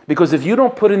 Because if you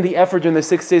don't put in the effort during the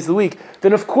 6 days of the week,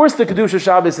 then of course the Kedusha of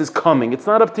Shabbos is coming. It's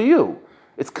not up to you.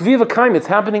 It's kviva kaim, it's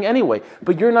happening anyway.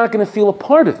 But you're not going to feel a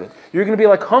part of it. You're going to be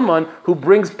like Haman, who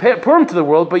brings Purim to the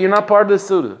world, but you're not part of the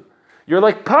Suda. You're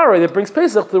like Paroi that brings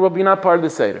Pesach to the world, but you're not part of the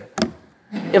Seder.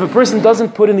 If a person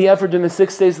doesn't put in the effort during the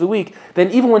 6 days of the week,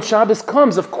 then even when Shabbos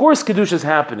comes, of course Kedusha is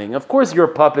happening. Of course you're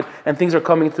a puppet and things are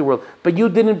coming into the world. But you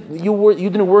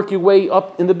didn't work your way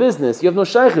up in the business. You have no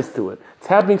shaykhis to it. It's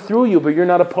happening through you, but you're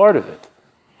not a part of it.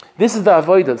 This is the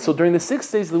avodah. So during the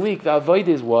 6 days of the week, the avodah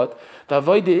is what? The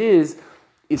avodah is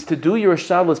to do your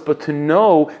hishtadlus, but to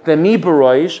know that mi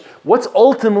barosh, what's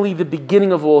ultimately the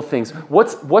beginning of all things?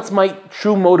 What's my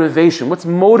true motivation? What's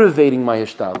motivating my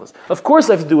hishtadlus? Of course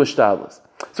I have to do hishtadlus.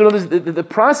 So the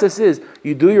process is,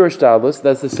 you do your hishtadlus,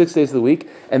 that's the 6 days of the week,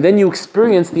 and then you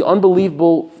experience the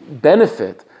unbelievable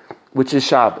benefit, which is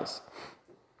Shabbos.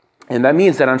 And that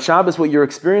means that on Shabbos, what you're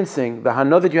experiencing, the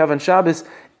Hana that you have on Shabbos,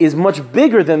 is much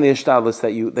bigger than the Ishtadlus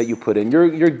that you put in.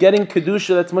 You're getting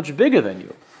Kedusha that's much bigger than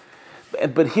you.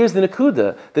 But here's the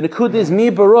Nakuda. The Nakuda is Mi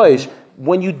Baroish.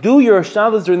 When you do your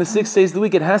Shabbos during the 6 days of the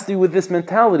week, it has to be with this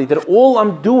mentality that all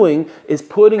I'm doing is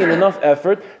putting in enough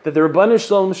effort that the Rabbanah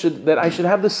Shalom that I should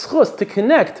have the schus to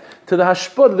connect to the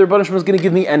hashpah that the Rabbanah Shalom is going to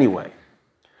give me anyway.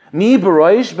 Mi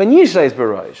Baroish, Ben Yishai is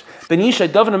Baroish. Ben Yishai,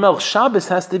 Daven HaMelech, Shabbos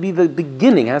has to be the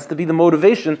beginning, has to be the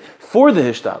motivation for the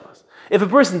Hishtadlus. If a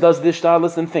person does the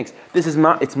Hishtadlus and thinks, it's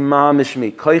ma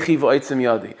mishmi, koichi v'oitzim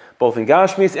yadi, both in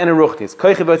Gashmis and in Ruchnis,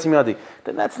 koichi v'oitzim yadi,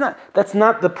 then that's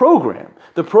not the program.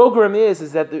 The program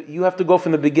is that you have to go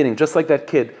from the beginning, just like that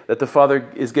kid that the father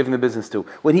is giving the business to.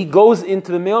 When he goes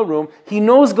into the mailroom, he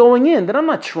knows going in that I'm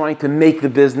not trying to make the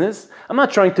business, I'm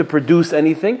not trying to produce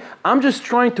anything, I'm just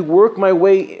trying to work my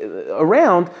way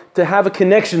around to have a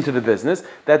connection to the business,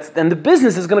 and the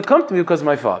business is going to come to me because of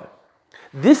my father.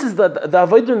 This is the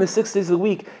avodah in the 6 days of the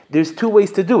week. There's two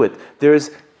ways to do it.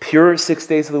 There's pure 6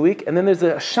 days of the week, and then there's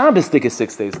a Shabbos-dik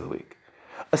 6 days of the week.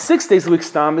 A 6 days of the week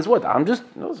stam is what? I'm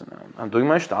doing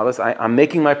my shtalas. I'm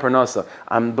making my parnasa.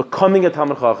 I'm becoming a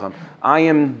Talmid Chacham.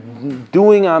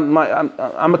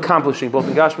 I'm accomplishing both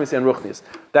in Gashmis and Ruchnis.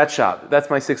 That's Shabbos. That's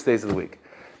my 6 days of the week.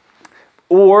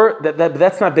 Or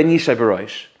that's not Ben Yishai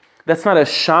Baroish. That's not a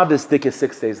Shabbos-dik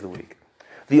 6 days of the week.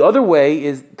 The other way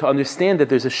is to understand that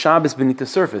there's a Shabbos beneath the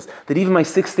surface, that even my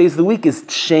 6 days of the week is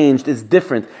changed, is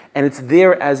different, and it's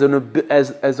there as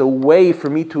a way for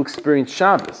me to experience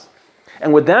Shabbos.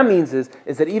 And what that means is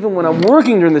that even when I'm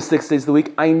working during the 6 days of the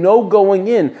week, I know going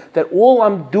in that all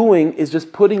I'm doing is just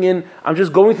I'm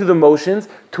just going through the motions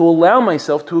to allow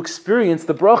myself to experience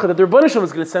the bracha that the Rebbeinu Shalom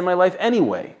is going to send my life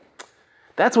anyway.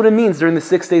 That's what it means during the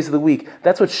 6 days of the week.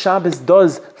 That's what Shabbos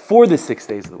does for the 6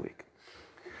 days of the week.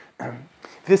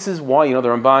 This is why, the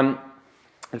Ramban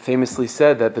famously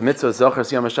said that the mitzvah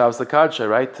Zochar Yom HaShabbos L'Kadsha,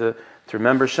 right, to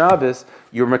remember Shabbos,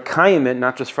 you're mekayim it,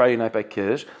 not just Friday night by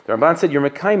Kiddush. The Ramban said you're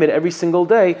mekayim it every single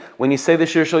day when you say the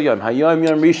Shir Shel Yom, Hayom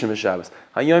Yom Rishon B'Shabbos,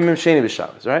 Hayom Yom Sheni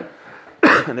B'Shabbos, right?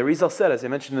 And the Rizal said, as I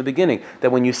mentioned in the beginning,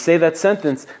 that when you say that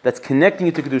sentence, that's connecting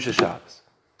you to Kedusha Shabbos.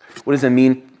 What does it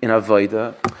mean in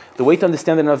Avodah? The way to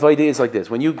understand it in Avodah is like this.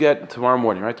 When you get tomorrow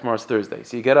morning, right? Tomorrow's Thursday.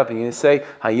 So you get up and you say,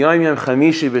 Hayom Yom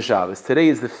Chamishi B'Shabbos. Today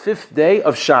is the 5th day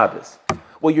of Shabbos.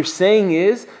 What you're saying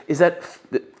is that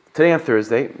today on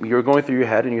Thursday, you're going through your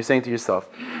head and you're saying to yourself,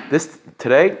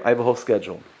 today I have a whole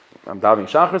schedule. I'm davening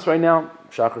Shachris right now.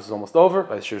 Shachris is almost over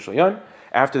by Shir Shel Yom.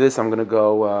 After this, I'm going to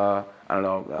go,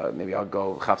 maybe I'll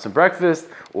go have some breakfast,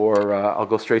 or I'll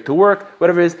go straight to work,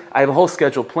 whatever it is. I have a whole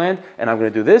schedule planned, and I'm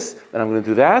going to do this, and I'm going to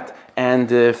do that,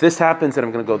 and if this happens, then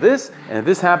I'm going to go this, and if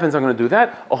this happens, I'm going to do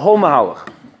that, a whole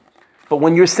mahalach. But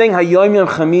when you're saying Hayom Yom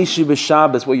Chamishi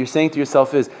B'Shabbos, what you're saying to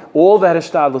yourself is, all that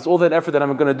hishtadlus, all that effort that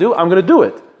I'm going to do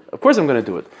it. Of course I'm going to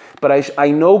do it. But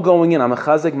I know going in, I'm a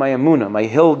chazek my amuna, my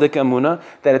hildik amuna,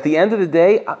 that at the end of the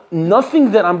day,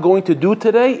 nothing that I'm going to do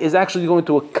today is actually going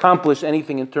to accomplish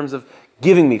anything in terms of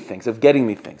giving me things, of getting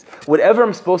me things. Whatever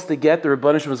I'm supposed to get, the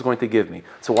Rebbeinu Shalom is going to give me.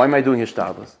 So why am I doing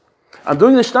hishtadlus? I'm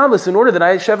doing the hishtadlus in order that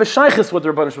I should have a shaychus what the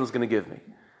Rebbeinu Shalom is going to give me.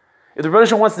 If the Rebbeinu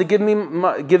Shalom wants to give me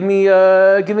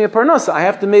a parnasa, I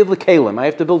have to make the kalim. I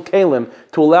have to build kalim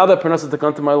to allow that parnasa to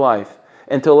come to my life,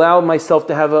 and to allow myself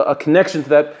to have a connection to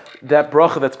that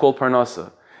bracha that's called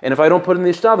parnasa. And if I don't put in the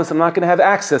ishtadlus, I'm not going to have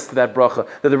access to that bracha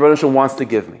that the Rebbeinu Shalom wants to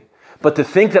give me. But to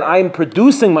think that I am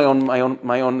producing my own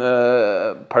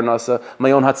parnasa,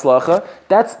 my own hatzlacha,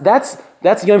 that's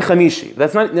Yom Chamishi.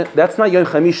 That's not Yom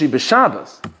Chamishi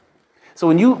b'Shabbos. So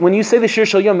when you say the Shir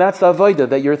Shel Yom, that's the avodah,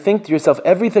 that you're thinking to yourself,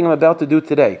 everything I'm about to do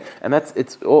today, and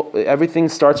everything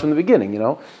starts from the beginning,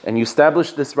 and you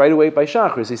establish this right away by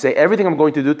Shachris. You say everything I'm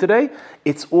going to do today,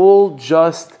 it's all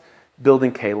just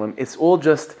building kalim. It's all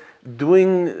just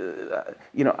doing,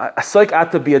 asoik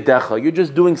ata biyadecha. You're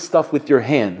just doing stuff with your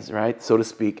hands, right, so to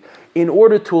speak, in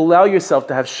order to allow yourself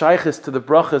to have shaychus to the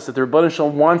brachas that the Rebbeinu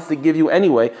Shalom wants to give you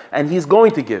anyway, and He's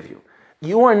going to give you.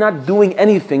 You are not doing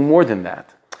anything more than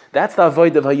that. That's the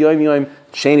avoid of Hayom Yom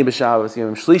Sheni B'Shabbos,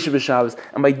 Yom Shlishi B'Shabbos,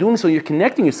 and by doing so, you're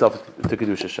connecting yourself to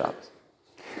Kedusha Shabbos.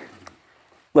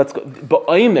 Let's go.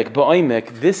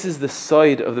 Ba'omek, this is the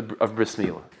side of Bris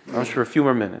Milah. I'm for a few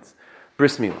more minutes.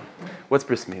 Bris Milah. What's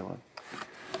Bris Milah?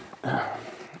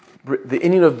 The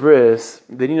inyan of Bris,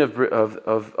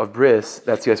 of Bris,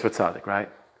 that's Yosef Tzadik, right?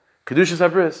 Kedushas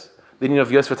HaBris. The inyan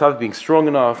of Yosef Tzadik being strong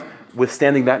enough,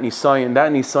 withstanding that Nisayan.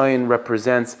 That Nisayan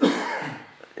represents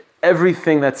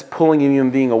everything that's pulling you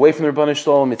and being away from the Rebbeinu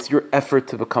Shalom. It's your effort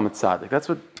to become a tzaddik. That's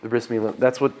what the Bris Milah,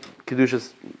 that's what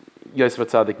Kedushas Yosef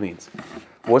Tzadik means.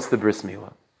 What's the Bris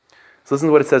Milah? So listen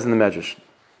to what it says in the Medrash.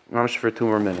 Mamash for 2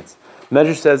 more minutes.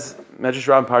 Medrash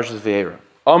Rabbah Parshas V'eira.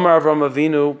 Amar Avram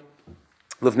Avinu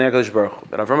Livnei HaKadosh Baruch Hu.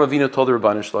 That Avram Avinu told the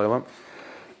Rebbeinu Shalom.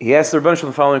 He asked the Rebbeinu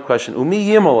Shalom the following question: Umi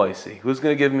Yimol Oisi. Who's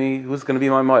going to give me? Who's going to be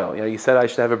my moil? You said I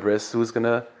should have a bris. Who's going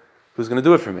to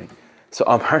do it for me? So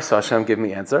Amar so Hashem gave me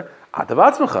the answer.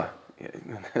 Atav.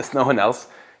 There's no one else.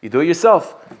 You do it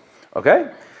yourself. Okay?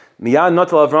 Miyad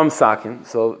notel Avram Sakin.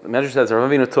 So the Medrash says Avram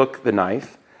Avinu took the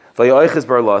knife. Vayoiches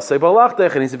bar lasei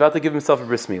balachdech, and he's about to give himself a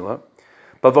bris milah.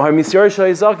 But Avram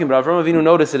Avinu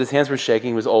noticed that his hands were shaking.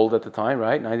 He was old at the time,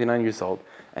 right? 99 years old.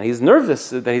 And he's nervous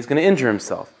that he's going to injure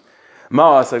himself.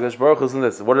 What did the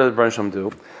Rebbeinu Shalom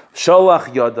do? Shalach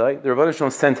yadai. The Rebbeinu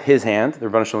Shalom sent his hand, the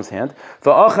Rebbeinu Shalom's hand.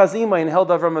 Va'achaz imay, and held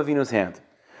Avram Avinu's hand.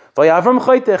 Va'yavram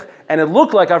chaytech, and it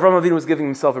looked like Avram Avinu was giving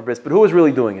himself a bris, but who was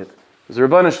really doing it? It was the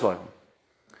Rebbeinu Shalom.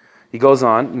 He goes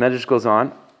on, Medrash goes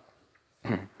on.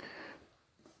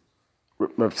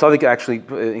 Reb Tzadik actually,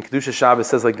 in Kedusha Shabbos,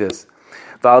 says like this.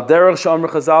 Just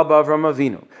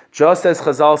as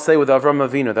Chazal say with Avram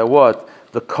Avinu, that what?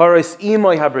 The Kares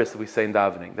Imoy HaBris, we say in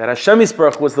davening, that Hashem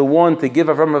Yisparach was the one to give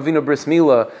Avram Avinu bris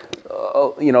milah,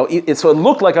 so it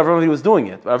looked like Avram Avinu was doing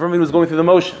it, but Avram Avinu was going through the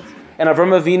motions. And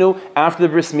Avram Avinu, after the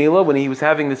bris milah, when he was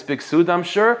having this big suda, I'm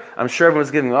sure everyone was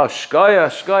giving,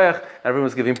 shkayach, and everyone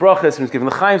was giving brachas, and he was giving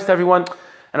l'chaims to everyone.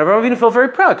 And Avram Avinu felt very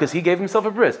proud because he gave himself a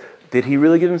bris. Did he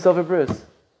really give himself a bris?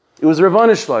 It was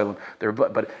Rebbeinu Shalom.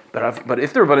 But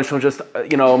if the Rebbeinu Shalom just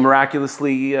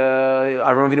miraculously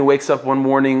Avram Avinu wakes up one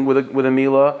morning with a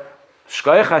milah,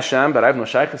 shkayach Hashem, but I have no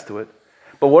shaykhs to it.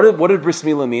 But what did bris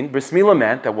milah mean? Bris milah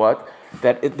meant that what?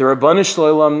 That the Rebbeinu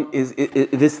Shalom is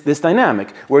this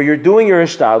dynamic where you're doing your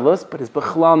ishtadlus, but it's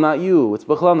b'chlal not you. It's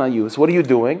b'chlal not you. So what are you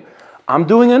doing? I'm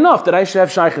doing enough that I should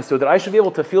have shaykhs to it, that I should be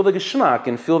able to feel the geschmack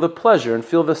and feel the pleasure and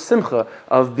feel the simcha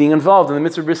of being involved in the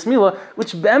mitzvah bris milah,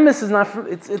 which be'emes is not.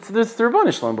 It's the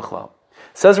Rebbeinu Shalom b'chlal.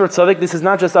 Says Rav Tzadik, this is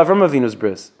not just Avram Avinu's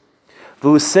bris.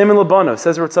 V'hu simin l'banav.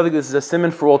 Says Rav Tzadik, this is a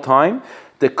simin for all time.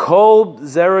 The kol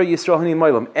zera Yisrael hani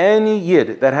mailam. Any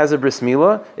yid that has a bris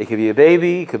milah, it could be a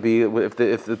baby, it could be if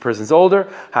the person's older.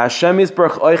 Hashem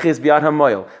Yisparach oiches biad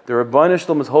hamayil. The Rebbeinu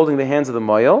Shalom is holding the hands of the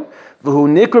mayil. V'hu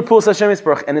nikra puls Hashem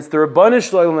Yisparach, and it's the Rebbeinu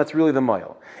Shalom that's really the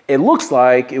mayil. It looks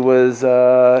like it was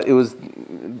so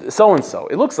and so.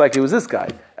 It looks like it was this guy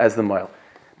as the mayil.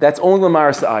 That's only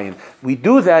Lamaris Ayin. We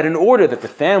do that in order that the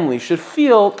family should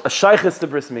feel a shaykhis to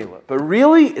bris milah. But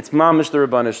really, it's mamish the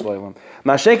Rebbeinu Shalom.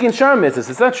 Mashaking shar mitzvahs,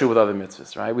 it's not true with other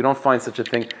mitzvahs, right? We don't find such a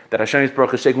thing that Hashem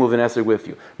Yisparach is shaking moving esrog with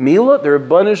you. Milah, the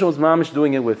Rebbeinu Shalom is mamish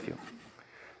doing it with you.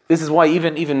 This is why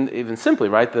even simply,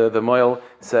 right? The moil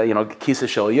say, kisa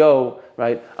shel yo,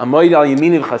 right? Amoid al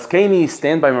yamini v'chaskeni,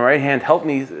 stand by my right hand, help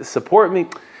me, support me.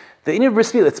 The inner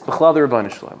bris milah, it's b'chlal the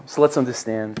Rebbeinu Shalom. So let's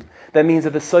understand. That means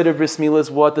that the side of bris milah is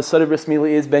what? The side of bris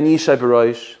milah is ben yishai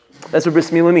b'roish. That's what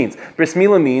bris milah means. Bris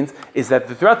milah means is that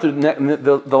throughout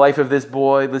the life of this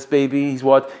boy, this baby, he's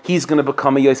what? He's going to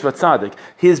become a Yosef Tzaddik.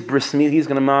 His bris milah, he's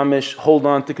going to mamish, hold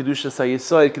on to Kedushas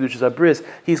HaYesod, Kedushas HaBris.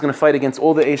 He's going to fight against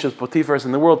all the Eishes Potifars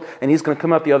in the world, and he's going to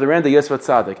come out the other end, a Yosef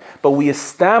Tzaddik. But we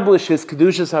establish his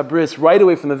Kedushas HaBris right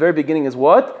away from the very beginning as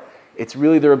what? It's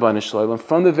really the Rebbeinu Shalom.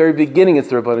 From the very beginning, it's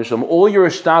the Rebbeinu Shalom. All your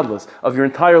ishtadlus of your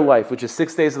entire life, which is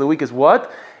 6 days of the week, is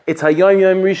what? It's Hayom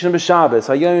Yom Rishon b'Shabbos,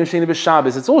 Hayom Yom Sheni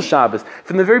b'Shabbos. It's all Shabbos.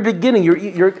 From the very beginning,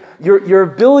 your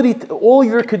ability, all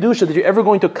your kedusha that you're ever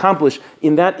going to accomplish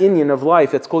in that inyan of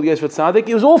life that's called Yeshet Tzaddik,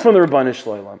 it was all from the Rebbeinu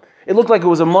Shalom. It looked like it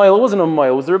was a mile. It wasn't a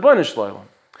mile. It was the Rebbeinu Shalom.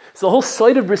 So the whole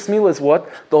side of bris milah is what?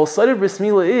 The whole side of bris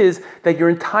milah is that your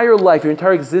entire life, your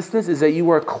entire existence is that you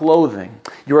are clothing.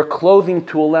 You are clothing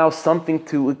to allow something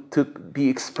to be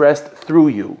expressed through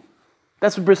you.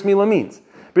 That's what bris milah means.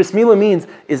 Bris milah means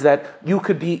is that you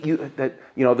could be, the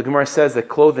Gemara says that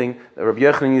clothing, Rabbi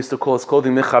Yochanan used to call his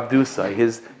clothing mechabdusai,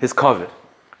 his kavod.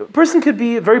 A person could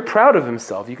be very proud of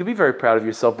himself. You could be very proud of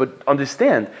yourself, but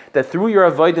understand that through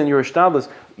your avodah and your ishtadlus,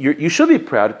 you should be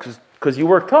proud because you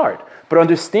worked hard. But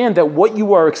understand that what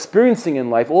you are experiencing in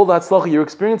life, all that tzlacha you're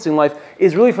experiencing in life,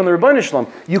 is really from the Rebbeinu Shalom.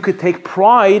 You could take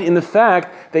pride in the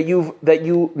fact that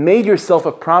you made yourself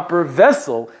a proper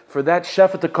vessel for that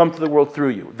shefa to come to the world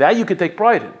through you. That you could take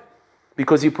pride in,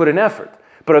 because you put in effort.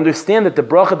 But understand that the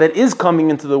bracha that is coming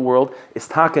into the world is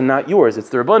taka, not yours. It's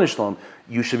the Rebbeinu Shalom.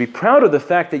 You should be proud of the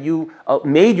fact that you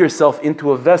made yourself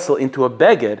into a vessel, into a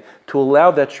beged, to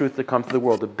allow that truth to come to the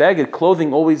world. A beged,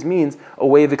 clothing, always means a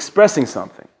way of expressing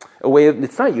something.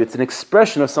 It's not you, it's an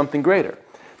expression of something greater.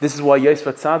 This is why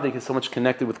Yosef Tzaddik is so much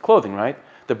connected with clothing, right?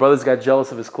 The brothers got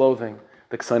jealous of his clothing.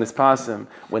 The Ksanis Pasim.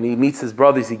 When he meets his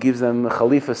brothers, he gives them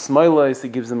Khalifa Smilas, he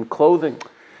gives them clothing.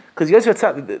 Because Yosef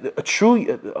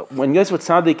Tzaddik, when Yosef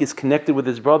Tzaddik is connected with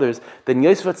his brothers, then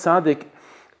Yosef Tzaddik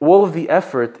all of the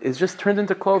effort is just turned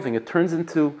into clothing. It turns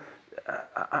into,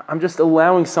 I'm just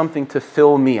allowing something to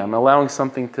fill me. I'm allowing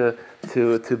something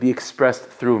to be expressed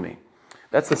through me.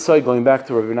 That's the side, going back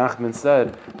to what Rabbi Nachman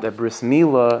said, that Bris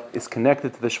Milah is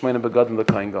connected to the Shemona Begadim, the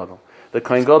Kohen Gadol. The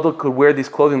Kohen Gadol could wear these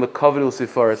clothing, the Kavod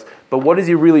U'Sifaris, but what is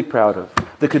he really proud of?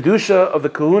 The Kedusha of the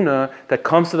Kahuna that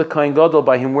comes to the Kohen Gadol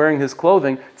by him wearing his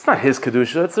clothing, it's not his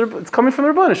Kedusha, it's coming from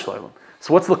the Rebbeinu Shalom.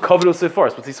 So what's the Kavod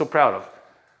U'Sifaris? What's he so proud of?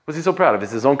 What's he so proud of?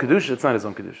 It's his own Kedusha, it's not his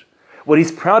own Kedusha. What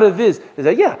he's proud of is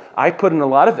that, I put in a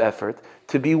lot of effort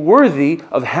to be worthy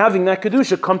of having that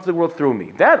Kedusha come to the world through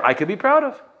me. That I could be proud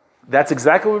of. That's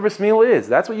exactly what Bris Milah is.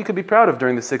 That's what you could be proud of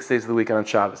during the 6 days of the week and on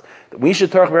Shabbos. We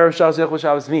should talk about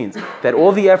Shabbos means that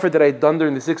all the effort that I've done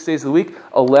during the 6 days of the week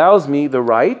allows me the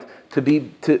right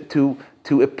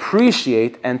to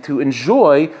appreciate and to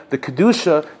enjoy the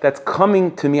Kedusha that's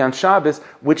coming to me on Shabbos,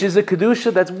 which is a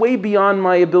Kedusha that's way beyond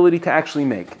my ability to actually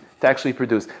make, to actually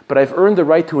produce. But I've earned the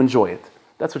right to enjoy it.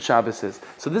 That's what Shabbos is.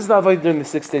 So this is the Avodah during the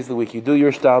 6 days of the week. You do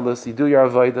your Shtadlus, you do your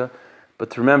Avodah,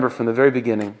 but to remember from the very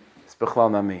beginning,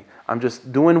 I'm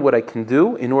just doing what I can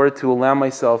do in order to allow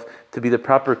myself to be the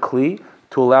proper kli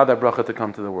to allow that bracha to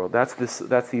come to the world. That's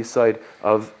the side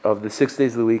of the 6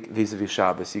 days of the week vis-a-vis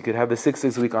Shabbos. You could have the 6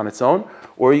 days of the week on its own,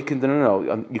 or you can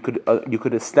you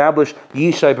could establish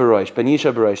Yishai B'Rosh, Ben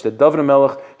Yishai B'Rosh, that David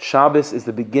HaMelech, Shabbos is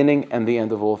the beginning and the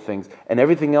end of all things, and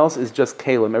everything else is just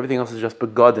kalim. Everything else is just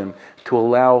begadim to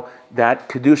allow that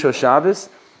kedusha Shabbos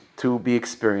to be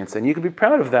experienced. And you can be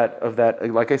proud of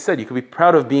that. Like I said, you can be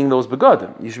proud of being those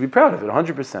begadim. You should be proud of it,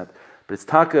 100%. But it's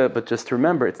taka, but just to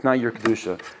remember, it's not your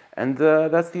kedusha. And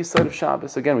that's the side of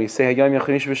Shabbos. Again, when you say Hayom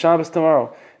Yachanish B'Shabbos tomorrow,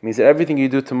 it means that everything you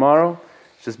do tomorrow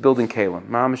is just building kalim.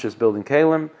 Ma'am is just building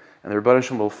kalim, and the Rebbeinu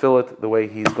Shalom will fill it the way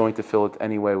He's going to fill it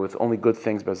anyway, with only good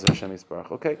things. Be'ez Hashem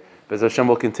Yisbarach. Okay, Be'ez Hashem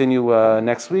will continue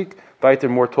next week. Weiter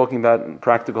more talking about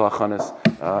practical hachanas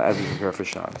as we prepare for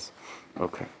Shabbos.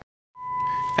 Okay.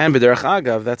 And b'derech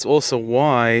agav, that's also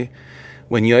why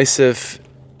when Yosef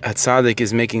HaTzadik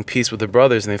is making peace with the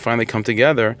brothers and they finally come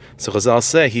together, so Chazal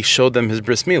say he showed them his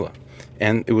bris milah.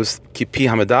 And it was kipi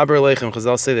hamadaber leichem.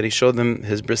 Chazal say that he showed them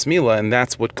his bris milah, and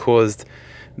that's what caused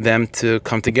them to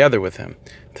come together with him,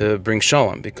 to bring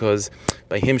shalom. Because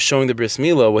by him showing the bris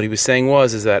milah, what he was saying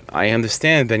is that I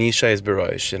understand Ben Yishai is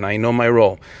B'Rosh, and I know my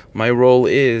role. My role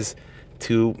is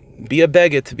to be a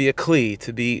beged, to be a kli,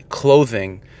 to be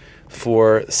clothing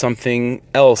for something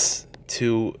else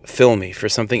to fill me, for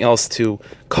something else to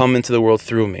come into the world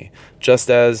through me. Just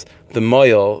as the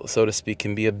moyel, so to speak,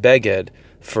 can be a beged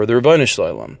for the Rebbeinu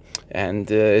Shalom.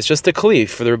 And it's just a kli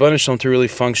for the Rebbeinu Shalom to really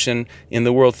function in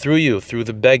the world through you, through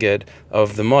the beged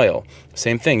of the moyel.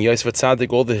 Same thing, Yosef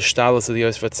HaTzadik, all the hishtalos of the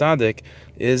Yosef HaTzadik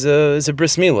is a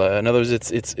bris milah. In other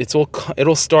words, it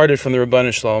all started from the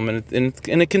Rebbeinu Shalom, and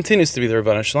it continues to be the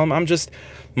Rebbeinu Shalom.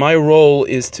 My role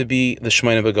is to be the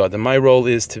Shemona Begadim. My role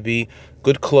is to be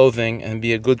good clothing and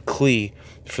be a good kli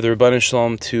for the Rebbeinu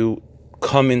Shalom to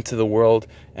come into the world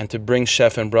and to bring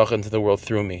Shef and Bracha into the world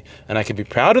through me. And I can be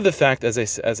proud of the fact, as I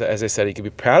said, you can be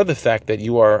proud of the fact that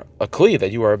you are a kli,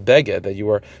 that you are a beged, that you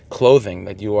are clothing,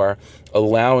 that you are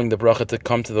allowing the Bracha to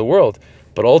come to the world.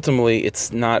 But ultimately,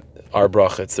 it's not our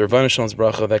Bracha, it's the Rebbeinu Shalom's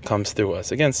Bracha that comes through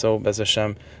us. Again, so Be'ez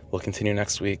Hashem, we'll continue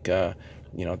next week,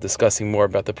 discussing more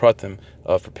about the pratim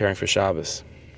of preparing for Shabbos.